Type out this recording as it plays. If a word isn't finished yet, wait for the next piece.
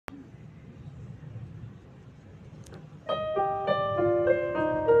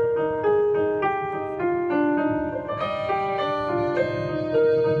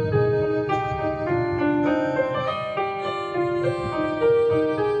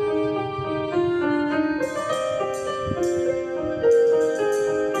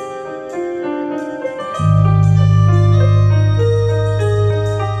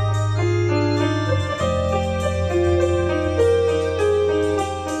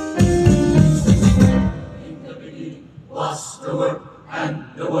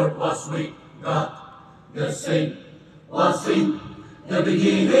was weak, God the same was in the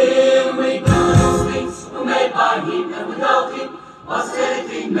beginning. We good things were made by Him, and without Him was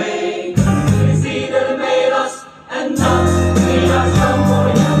anything made. We see that He made us, and now we are some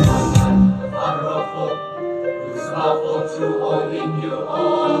more than one. The Father of all, who is above all, through all, in you,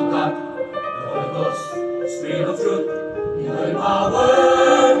 all God. The Holy Ghost, the Spirit of truth, in the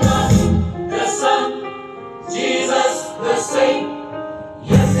power, God, the Son, Jesus the same,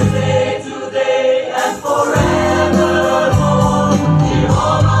 yesterday, today, and forevermore.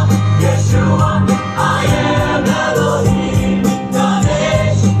 Jehovah, Yeshua, I am Elohim. God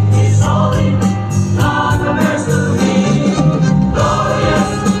is holy, God compares to me.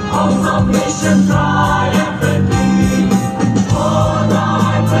 Glorious, all salvation, triumphantly. For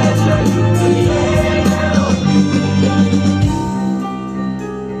thy pleasure, you create Elohim.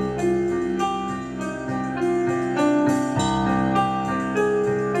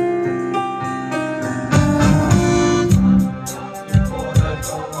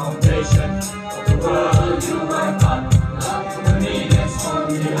 Foundation of the world, you are God. Love to the meanest on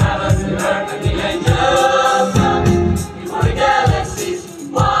the heavens, the earth, and the angels. Before the galaxies,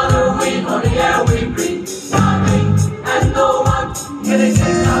 water, wind, or the air we breathe, nothing and no one can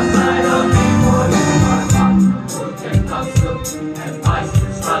exist outside of me. For you are God, who can come through and fight to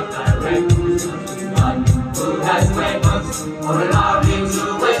strike direct. Who's God, who has weapons for an army to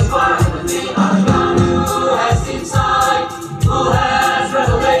wage war, and we are God, who has insight, who has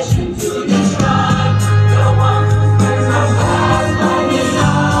revelation to describe the one who brings us past all we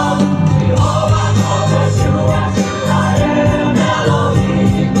know. Jehovah, God bless you, I am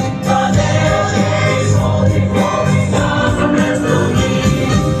Elohim. God is holy, holy, God compares to me.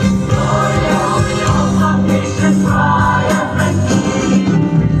 Glory of the all salvation, triumphantly.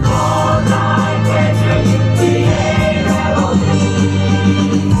 For thy pleasure, you create Elohim.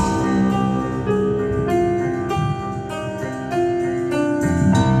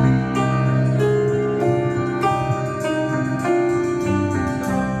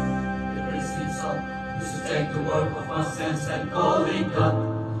 Is to take the work of our sense and call it God.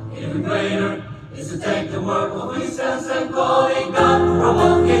 Even greater is to take the work of His sense and call it God.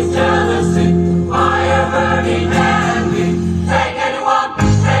 Provoke His jealousy, fire burning hell.